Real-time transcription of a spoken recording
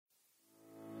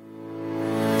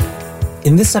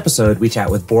In this episode, we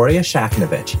chat with Borja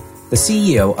Shaknovich, the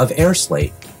CEO of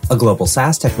AirSlate, a global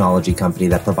SaaS technology company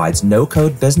that provides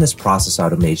no-code business process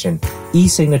automation,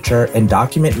 e-signature, and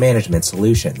document management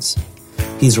solutions.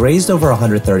 He's raised over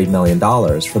 $130 million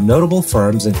from notable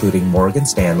firms including Morgan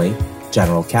Stanley,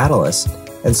 General Catalyst,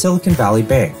 and Silicon Valley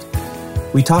Bank.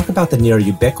 We talk about the near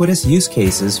ubiquitous use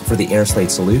cases for the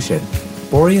AirSlate solution,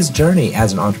 Borja's journey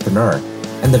as an entrepreneur,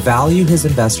 and the value his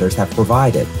investors have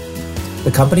provided. The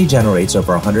company generates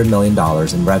over $100 million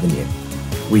in revenue.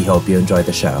 We hope you enjoy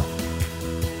the show.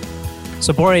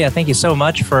 So Borja, thank you so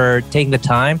much for taking the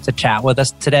time to chat with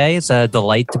us today. It's a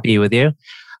delight to be with you.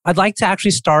 I'd like to actually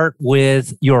start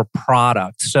with your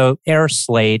product. So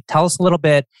AirSlate, tell us a little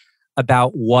bit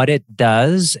about what it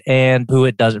does and who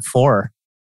it does it for.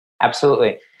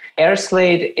 Absolutely.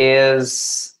 AirSlate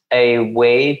is a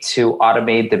way to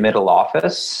automate the middle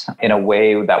office in a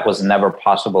way that was never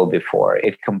possible before.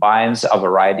 It combines a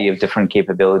variety of different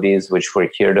capabilities which were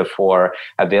heretofore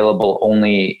available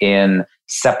only in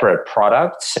separate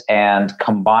products and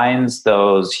combines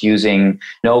those using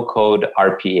no-code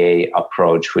RPA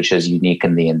approach, which is unique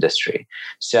in the industry.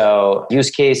 So use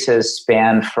cases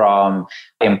span from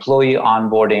employee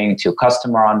onboarding to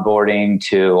customer onboarding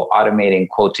to automating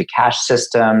quote-to-cash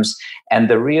systems. And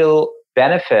the real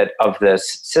benefit of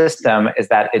this system is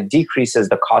that it decreases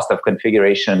the cost of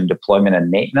configuration, deployment,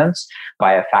 and maintenance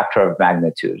by a factor of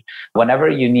magnitude. Whenever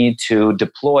you need to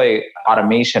deploy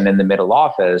automation in the middle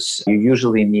office, you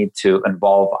usually need to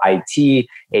involve IT,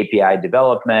 API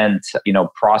development,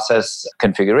 process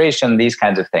configuration, these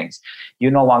kinds of things.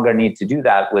 You no longer need to do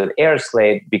that with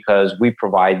AirSlate because we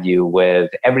provide you with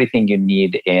everything you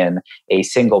need in a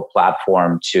single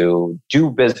platform to do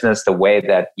business the way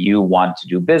that you want to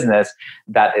do business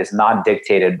that is not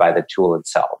dictated by the tool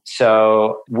itself.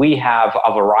 So we have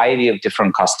a variety of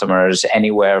different customers,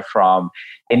 anywhere from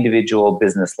individual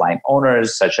business line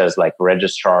owners, such as like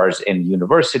registrars in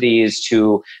universities,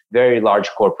 to very large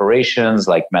corporations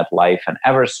like MetLife and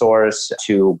Eversource,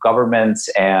 to governments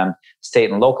and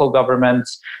state and local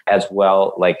governments, as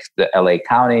well like the LA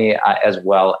County, as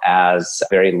well as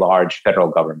very large federal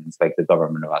governments like the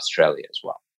government of Australia as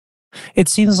well. It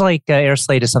seems like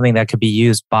AirSlate is something that could be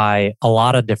used by a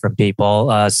lot of different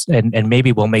people, and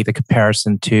maybe we'll make the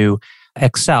comparison to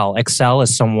Excel. Excel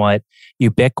is somewhat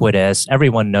ubiquitous.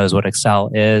 Everyone knows what Excel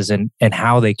is and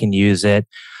how they can use it.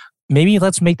 Maybe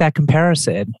let's make that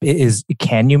comparison.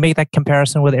 Can you make that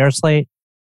comparison with AirSlate?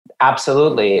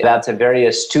 Absolutely. That's a very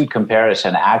astute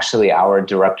comparison. Actually, our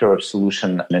director of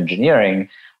solution engineering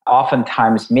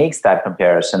oftentimes makes that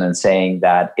comparison and saying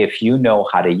that if you know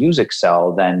how to use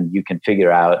Excel, then you can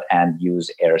figure out and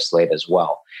use AirSlate as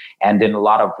well. And in a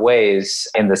lot of ways,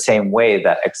 in the same way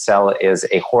that Excel is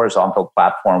a horizontal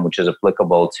platform which is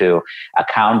applicable to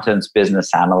accountants,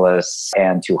 business analysts,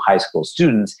 and to high school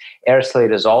students,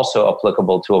 AirSlate is also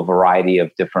applicable to a variety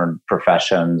of different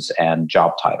professions and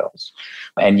job titles.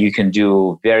 And you can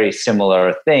do very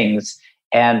similar things.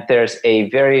 And there's a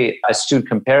very astute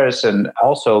comparison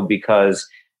also because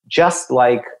just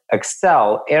like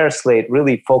Excel, AirSlate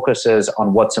really focuses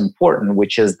on what's important,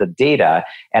 which is the data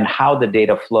and how the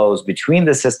data flows between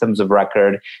the systems of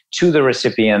record to the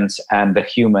recipients and the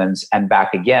humans and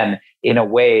back again in a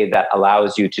way that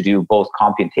allows you to do both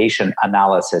computation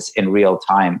analysis in real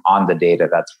time on the data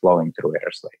that's flowing through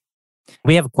AirSlate.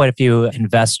 We have quite a few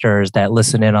investors that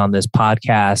listen in on this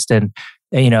podcast, and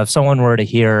if someone were to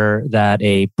hear that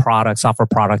a software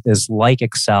product is like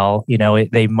Excel,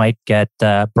 they might get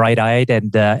bright-eyed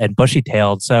and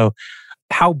bushy-tailed. So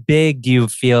how big do you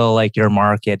feel like your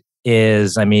market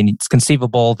is? I mean, it's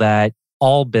conceivable that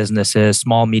all businesses,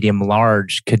 small, medium,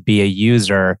 large, could be a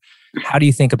user. How do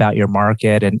you think about your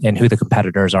market and who the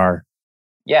competitors are?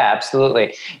 Yeah,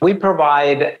 absolutely. We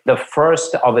provide the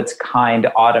first of its kind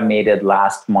automated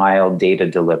last mile data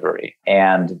delivery.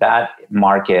 And that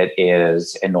market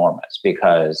is enormous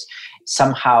because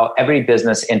somehow every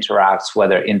business interacts,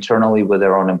 whether internally with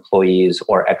their own employees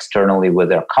or externally with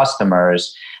their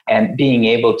customers. And being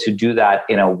able to do that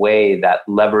in a way that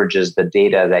leverages the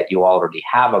data that you already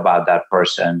have about that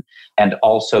person, and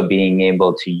also being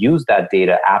able to use that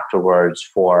data afterwards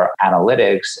for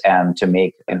analytics and to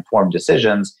make informed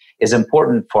decisions is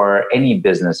important for any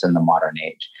business in the modern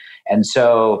age. And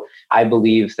so I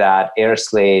believe that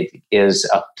AirSlate is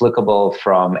applicable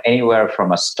from anywhere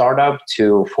from a startup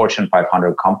to Fortune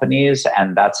 500 companies,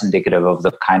 and that's indicative of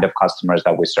the kind of customers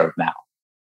that we serve now.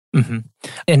 Mm-hmm.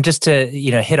 And just to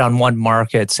hit on one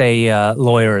market, say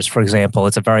lawyers, for example,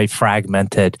 it's a very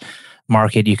fragmented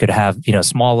market. You could have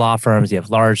small law firms, you have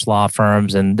large law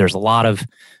firms, and there's a lot of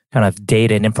kind of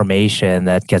data and information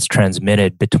that gets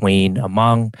transmitted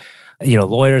among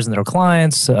lawyers and their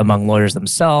clients, among lawyers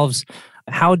themselves.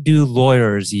 How do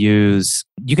lawyers use,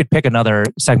 you could pick another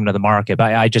segment of the market,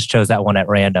 but I just chose that one at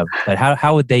random. But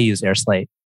how would they use AirSlate?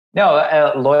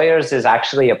 No, lawyers is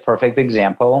actually a perfect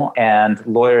example, and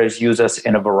lawyers use us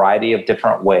in a variety of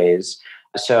different ways.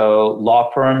 So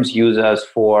law firms use us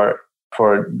for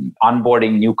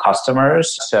onboarding new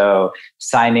customers. So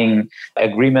signing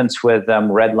agreements with them,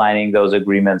 redlining those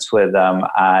agreements with them,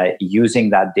 using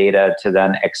that data to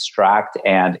then extract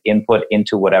and input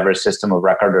into whatever system of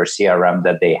record or CRM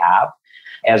that they have,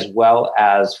 as well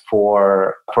as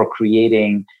for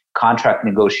creating contract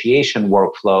negotiation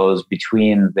workflows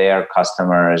between their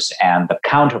customers and the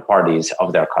counterparties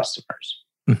of their customers.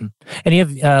 Mm-hmm. And you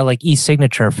have like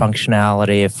e-signature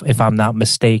functionality, if I'm not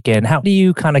mistaken. How do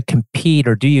you kind of compete,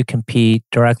 or do you compete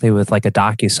directly with like a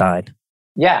DocuSign?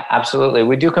 Yeah, absolutely.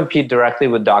 We do compete directly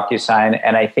with DocuSign.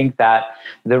 And I think that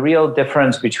the real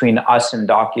difference between us and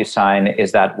DocuSign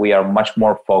is that we are much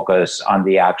more focused on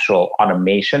the actual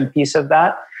automation piece of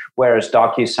that, whereas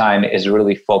DocuSign is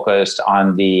really focused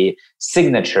on the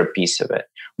signature piece of it.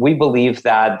 We believe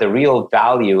that the real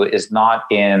value is not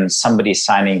in somebody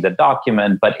signing the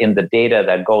document, but in the data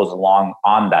that goes along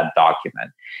on that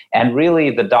document. And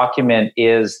really, the document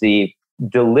is the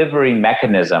delivery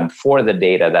mechanism for the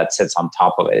data that sits on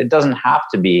top of it. It doesn't have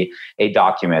to be a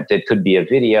document. It could be a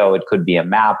video, it could be a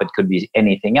map, it could be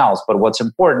anything else. But what's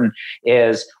important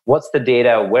is what's the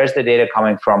data, where's the data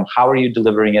coming from, how are you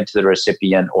delivering it to the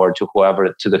recipient or to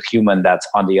whoever, to the human that's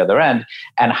on the other end,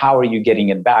 and how are you getting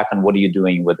it back, and what are you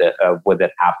doing with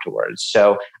it afterwards.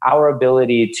 So our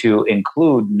ability to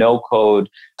include no-code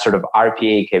sort of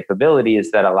RPA capabilities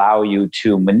that allow you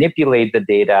to manipulate the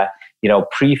data,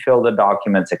 pre-fill the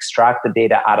documents, extract the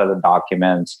data out of the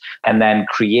documents, and then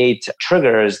create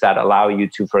triggers that allow you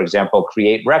to, for example,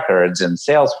 create records in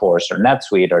Salesforce or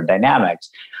NetSuite or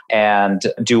Dynamics, and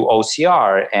do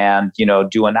OCR and,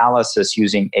 do analysis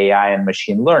using AI and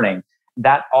machine learning.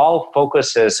 That all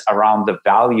focuses around the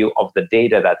value of the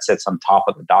data that sits on top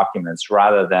of the documents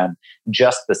rather than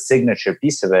just the signature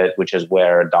piece of it, which is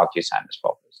where DocuSign is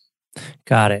focused.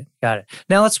 Got it.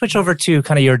 Now let's switch over to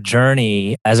kind of your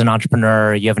journey as an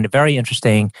entrepreneur. You have a very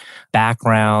interesting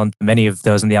background. Many of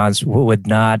those in the audience would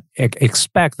not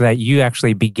expect that you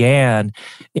actually began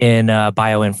in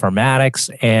bioinformatics,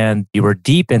 and you were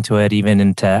deep into it, even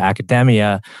into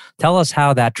academia. Tell us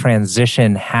how that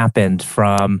transition happened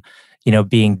from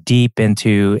being deep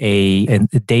into in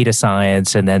data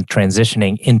science and then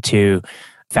transitioning into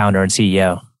founder and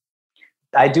CEO.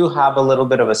 I do have a little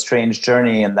bit of a strange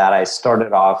journey in that I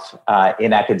started off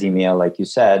in academia, like you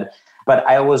said, but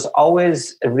I was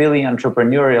always really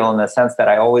entrepreneurial in the sense that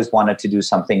I always wanted to do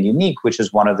something unique, which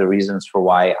is one of the reasons for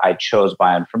why I chose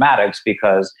bioinformatics,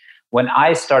 because when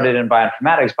I started in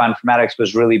bioinformatics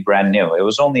was really brand new. It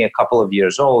was only a couple of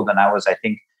years old, and I was, I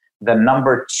think, the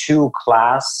number 2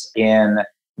 class in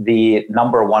the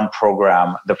number 1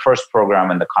 program, the first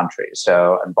program in the country.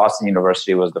 So Boston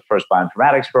University was the first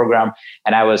bioinformatics program.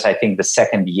 And I was, I think, the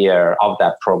second year of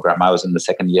that program. I was in the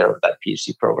second year of that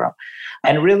PhD program.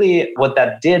 And really what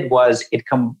that did was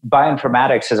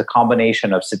bioinformatics is a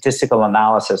combination of statistical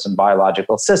analysis and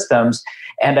biological systems.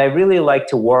 And I really like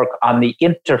to work on the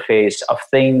interface of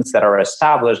things that are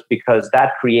established, because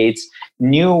that creates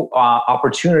new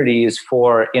opportunities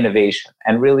for innovation.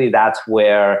 And really that's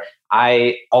where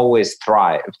I always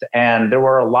thrived. And there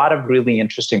were a lot of really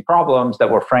interesting problems that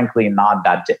were frankly not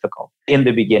that difficult in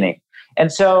the beginning. And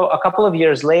so a couple of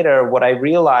years later, what I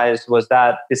realized was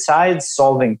that besides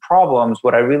solving problems,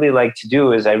 what I really like to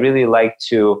do is I really like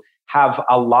to have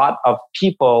a lot of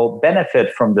people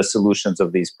benefit from the solutions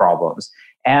of these problems.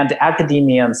 And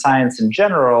academia and science in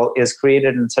general is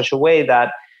created in such a way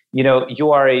that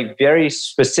you are a very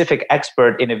specific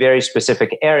expert in a very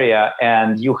specific area,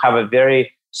 and you have a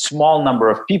very small number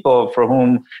of people for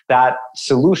whom that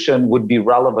solution would be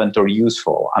relevant or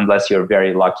useful, unless you're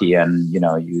very lucky and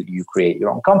you create your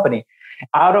own company.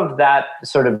 Out of that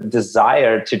sort of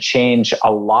desire to change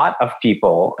a lot of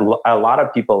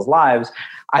people's lives,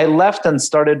 I left and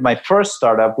started my first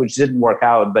startup, which didn't work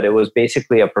out, but it was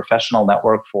basically a professional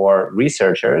network for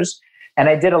researchers. And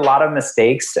I did a lot of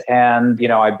mistakes, and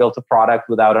I built a product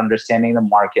without understanding the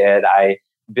market. I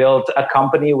built a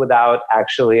company without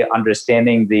actually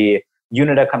understanding the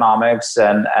unit economics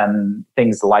and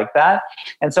things like that.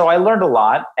 And so I learned a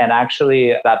lot. And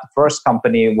actually, that first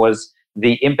company was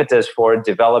the impetus for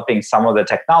developing some of the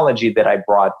technology that I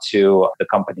brought to the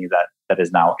company that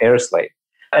is now AirSlate.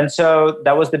 And so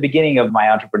that was the beginning of my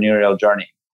entrepreneurial journey.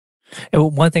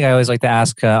 And one thing I always like to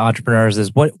ask entrepreneurs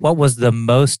is what was the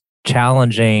most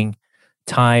challenging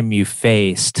time you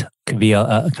faced could be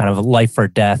a kind of life or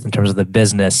death in terms of the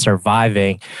business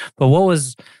surviving. But what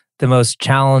was the most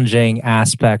challenging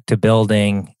aspect to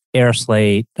building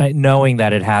AirSlate, knowing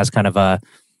that it has kind of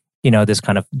this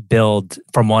kind of build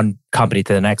from one company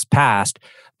to the next past?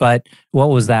 But what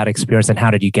was that experience and how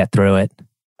did you get through it?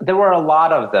 There were a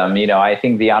lot of them. I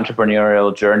think the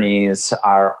entrepreneurial journeys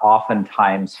are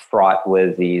oftentimes fraught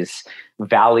with these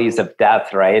valleys of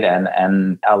death, right?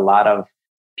 And a lot of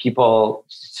people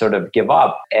sort of give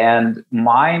up. And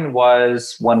mine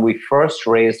was when we first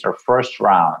raised our first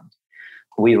round.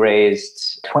 We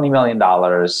raised $20 million.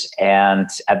 And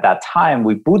at that time,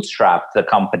 we bootstrapped the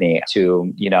company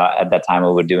to, at that time,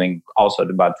 we were doing also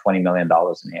about $20 million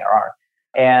in ARR.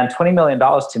 And $20 million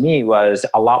to me was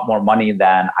a lot more money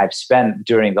than I've spent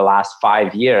during the last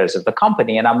 5 years of the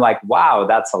company. And I'm like, wow,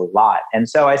 that's a lot. And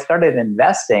so I started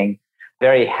investing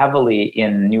very heavily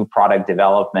in new product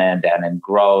development and in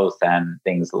growth and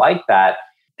things like that.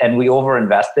 And we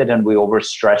overinvested and we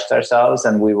overstretched ourselves.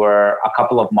 And we were a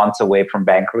couple of months away from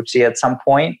bankruptcy at some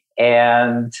point.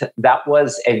 And that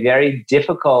was a very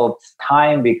difficult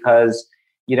time because,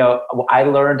 I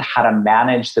learned how to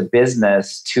manage the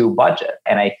business to budget.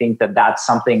 And I think that that's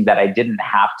something that I didn't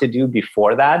have to do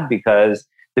before that because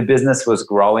the business was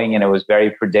growing and it was very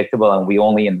predictable and we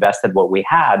only invested what we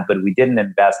had, but we didn't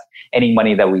invest any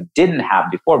money that we didn't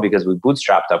have before because we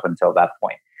bootstrapped up until that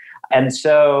point. And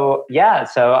so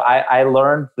I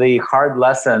learned the hard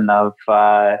lesson of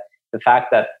the fact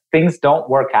that things don't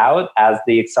work out as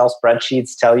the Excel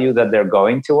spreadsheets tell you that they're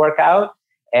going to work out,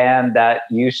 and that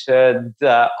you should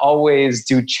always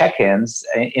do check-ins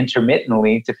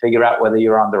intermittently to figure out whether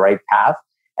you're on the right path,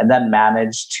 and then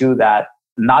manage to that,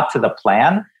 not to the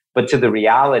plan, but to the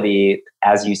reality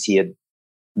as you see it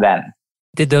then.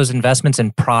 Did those investments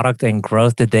in product and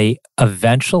growth, did they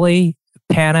eventually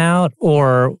pan out,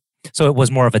 or so it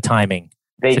was more of a timing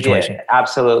situation? Did,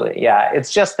 absolutely. Yeah.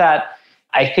 It's just that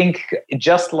I think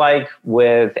just like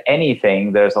with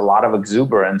anything, there's a lot of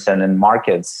exuberance, and in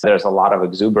markets, there's a lot of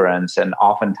exuberance. And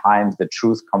oftentimes the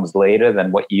truth comes later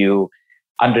than what you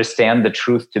understand the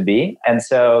truth to be. And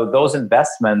so those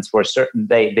investments were certain,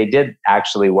 they did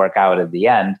actually work out at the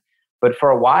end. But for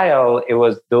a while,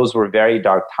 those were very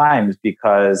dark times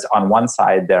because on one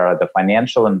side, there are the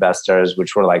financial investors,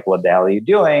 which were like, what the hell are you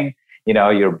doing?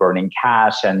 You're burning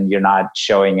cash and you're not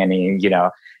showing any,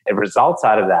 results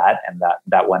out of that. And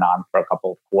that went on for a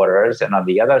couple of quarters. And on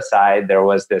the other side, there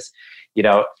was this,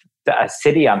 a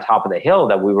city on top of the hill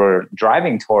that we were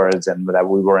driving towards and that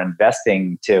we were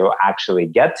investing to actually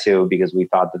get to because we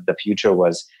thought that the future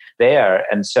was there.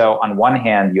 And so on one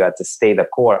hand, you had to stay the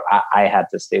course. I had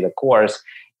to stay the course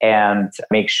and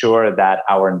make sure that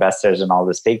our investors and all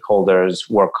the stakeholders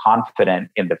were confident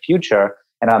in the future.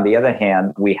 And on the other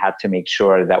hand, we had to make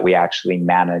sure that we actually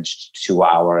managed to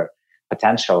our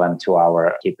potential and to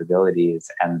our capabilities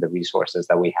and the resources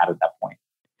that we had at that point.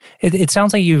 It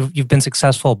sounds like you've been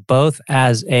successful both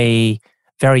as a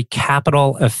very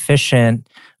capital efficient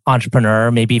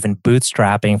entrepreneur, maybe even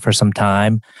bootstrapping for some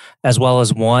time, as well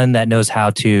as one that knows how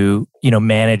to,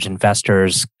 manage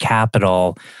investors'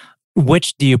 capital.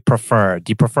 Which do you prefer?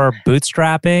 Do you prefer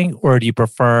bootstrapping or do you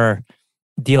prefer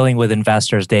dealing with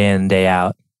investors day in and day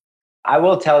out? I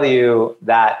will tell you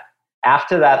that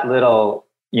after that little,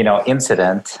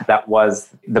 incident that was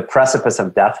the precipice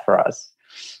of death for us,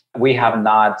 we have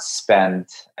not spent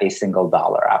a single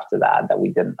dollar after that we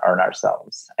didn't earn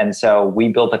ourselves. And so we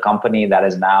built a company that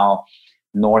is now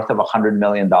north of $100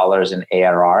 million in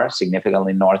ARR,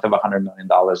 significantly north of $100 million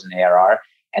in ARR.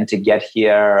 And to get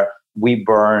here, we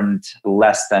burned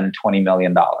less than $20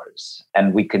 million.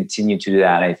 And we continue to do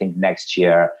that. And I think next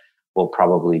year will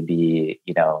probably be,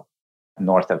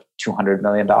 north of $200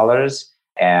 million.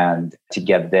 And to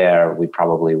get there, we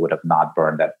probably would have not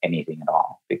burned at anything at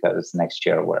all because next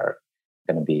year we're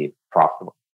going to be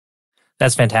profitable.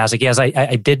 That's fantastic. Yes,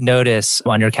 I did notice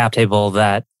on your cap table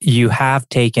that you have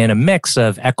taken a mix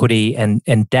of equity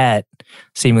and debt,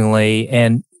 seemingly.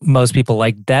 And most people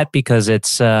like debt because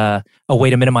it's a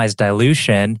way to minimize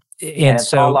dilution. And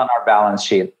it's all on our balance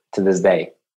sheet to this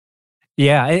day.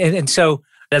 Yeah. And so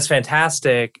that's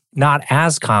fantastic. Not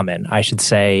as common, I should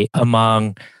say,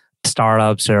 among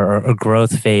startups or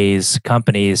growth phase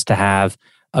companies to have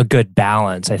a good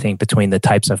balance, I think, between the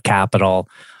types of capital.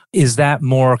 Is that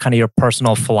more kind of your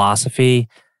personal philosophy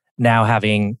now,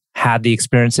 having had the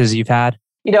experiences you've had?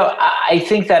 I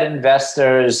think that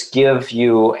investors give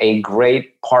you a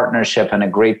great partnership and a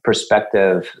great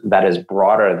perspective that is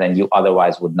broader than you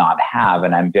otherwise would not have.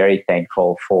 And I'm very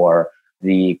thankful for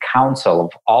the counsel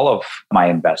of all of my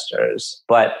investors.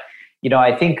 But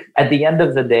I think at the end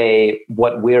of the day,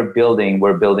 what we're building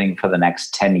for the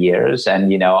next 10 years.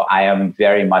 And, I am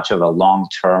very much of a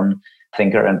long-term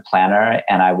thinker and planner,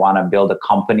 and I want to build a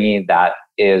company that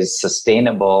is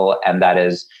sustainable and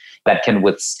that can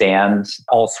withstand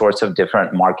all sorts of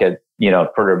different market,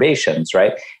 perturbations,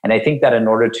 right? And I think that in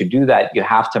order to do that, you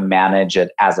have to manage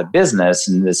it as a business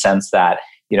in the sense that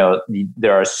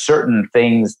there are certain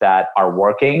things that are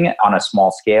working on a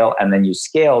small scale, and then you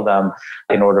scale them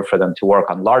in order for them to work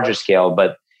on larger scale.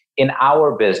 But in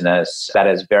our business, that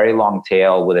is very long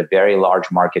tail with a very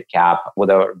large market cap, with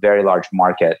a very large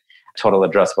market, total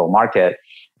addressable market,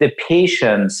 the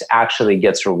patience actually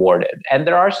gets rewarded. And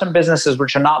there are some businesses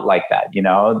which are not like that.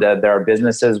 There are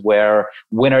businesses where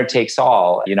winner takes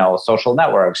all, social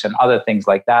networks and other things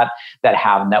like that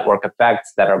have network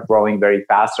effects that are growing very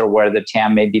fast, or where the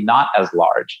TAM may be not as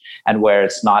large and where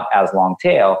it's not as long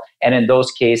tail. And in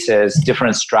those cases,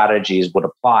 different strategies would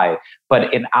apply.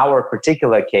 But in our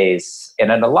particular case,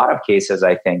 and in a lot of cases,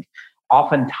 I think,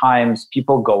 oftentimes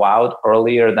people go out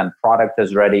earlier than product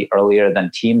is ready, earlier than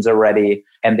teams are ready,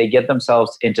 and they get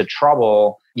themselves into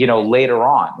trouble, later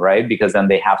on, right? Because then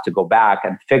they have to go back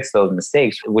and fix those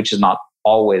mistakes, which is not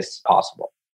always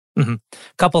possible. Mm-hmm.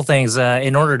 Couple of things.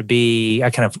 In order to be, I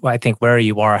think where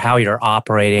you are, how you're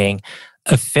operating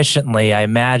efficiently, I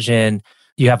imagine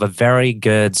you have a very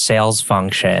good sales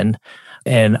function.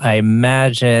 And I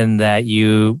imagine that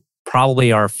you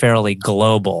probably are fairly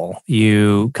global.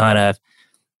 You kind of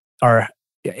are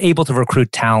able to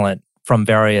recruit talent from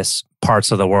various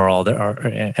parts of the world.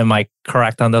 Am I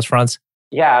correct on those fronts?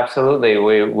 Yeah, absolutely.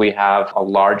 We have a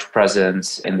large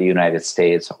presence in the United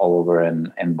States, all over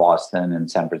in Boston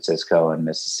and San Francisco and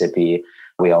Mississippi.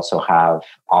 We also have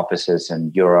offices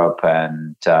in Europe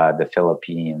and the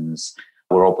Philippines.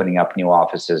 We're opening up new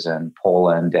offices in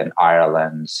Poland and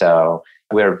Ireland. So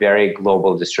we're a very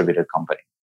global distributed company.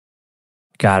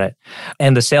 Got it.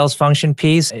 And the sales function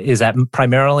piece, is that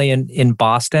primarily in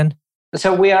Boston?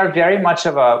 So we are very much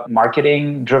of a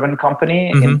marketing-driven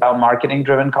company, inbound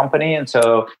marketing-driven company. And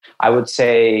so I would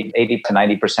say 80 to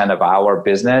 90% of our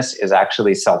business is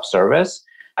actually self-service.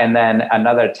 And then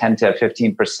another 10 to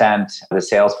 15%, the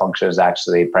sales function is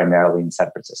actually primarily in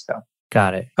San Francisco.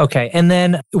 Got it. Okay. And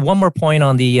then one more point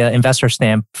on the investor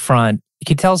stamp front.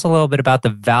 Can you tell us a little bit about the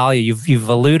value? You've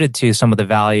alluded to some of the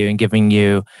value in giving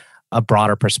you a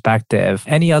broader perspective.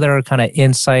 Any other kind of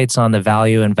insights on the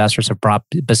value investors have brought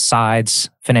besides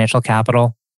financial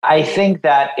capital? I think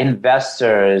that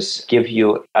investors give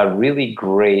you a really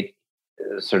great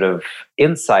sort of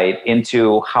insight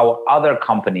into how other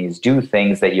companies do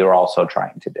things that you're also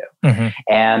trying to do. Mm-hmm.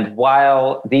 And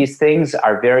while these things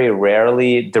are very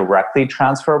rarely directly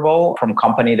transferable from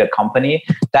company to company,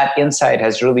 that insight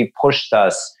has really pushed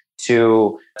us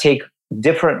to take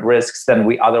different risks than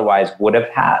we otherwise would have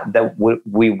had, that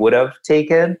we would have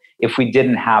taken if we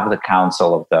didn't have the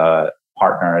counsel of the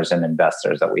partners and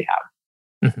investors that we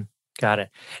have. Mm-hmm. Got it.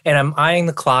 And I'm eyeing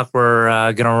the clock. We're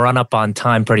going to run up on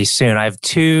time pretty soon. I have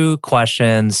two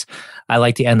questions I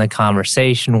like to end the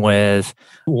conversation with.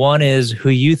 One is who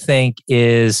you think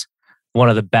is one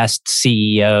of the best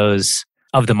CEOs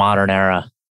of the modern era.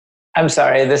 I'm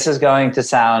sorry, this is going to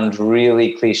sound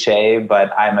really cliche,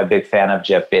 but I'm a big fan of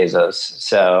Jeff Bezos.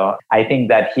 So I think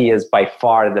that he is by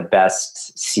far the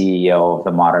best CEO of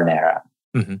the modern era.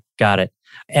 Mm-hmm. Got it.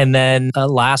 And then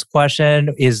last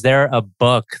question, is there a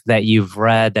book that you've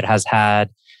read that has had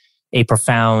a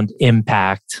profound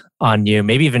impact on you?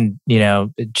 Maybe even,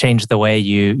 changed the way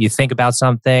you think about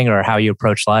something or how you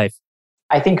approach life?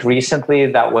 I think recently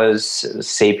that was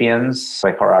Sapiens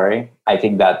by Harari. I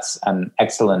think that's an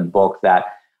excellent book that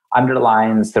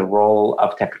underlines the role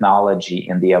of technology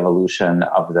in the evolution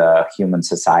of the human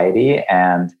society.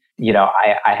 And,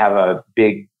 I have a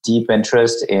big, deep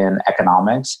interest in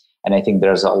economics. And I think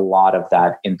there's a lot of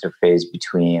that interface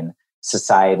between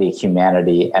society,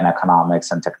 humanity, and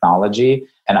economics and technology.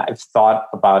 And I've thought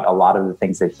about a lot of the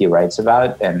things that he writes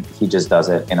about, and he just does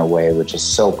it in a way which is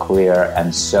so clear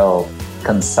and so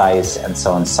concise and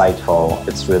so insightful.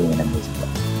 It's really an amazing book.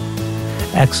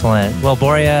 Excellent. Well,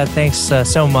 Boria, thanks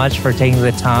so much for taking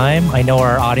the time. I know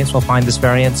our audience will find this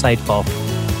very insightful.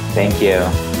 Thank you.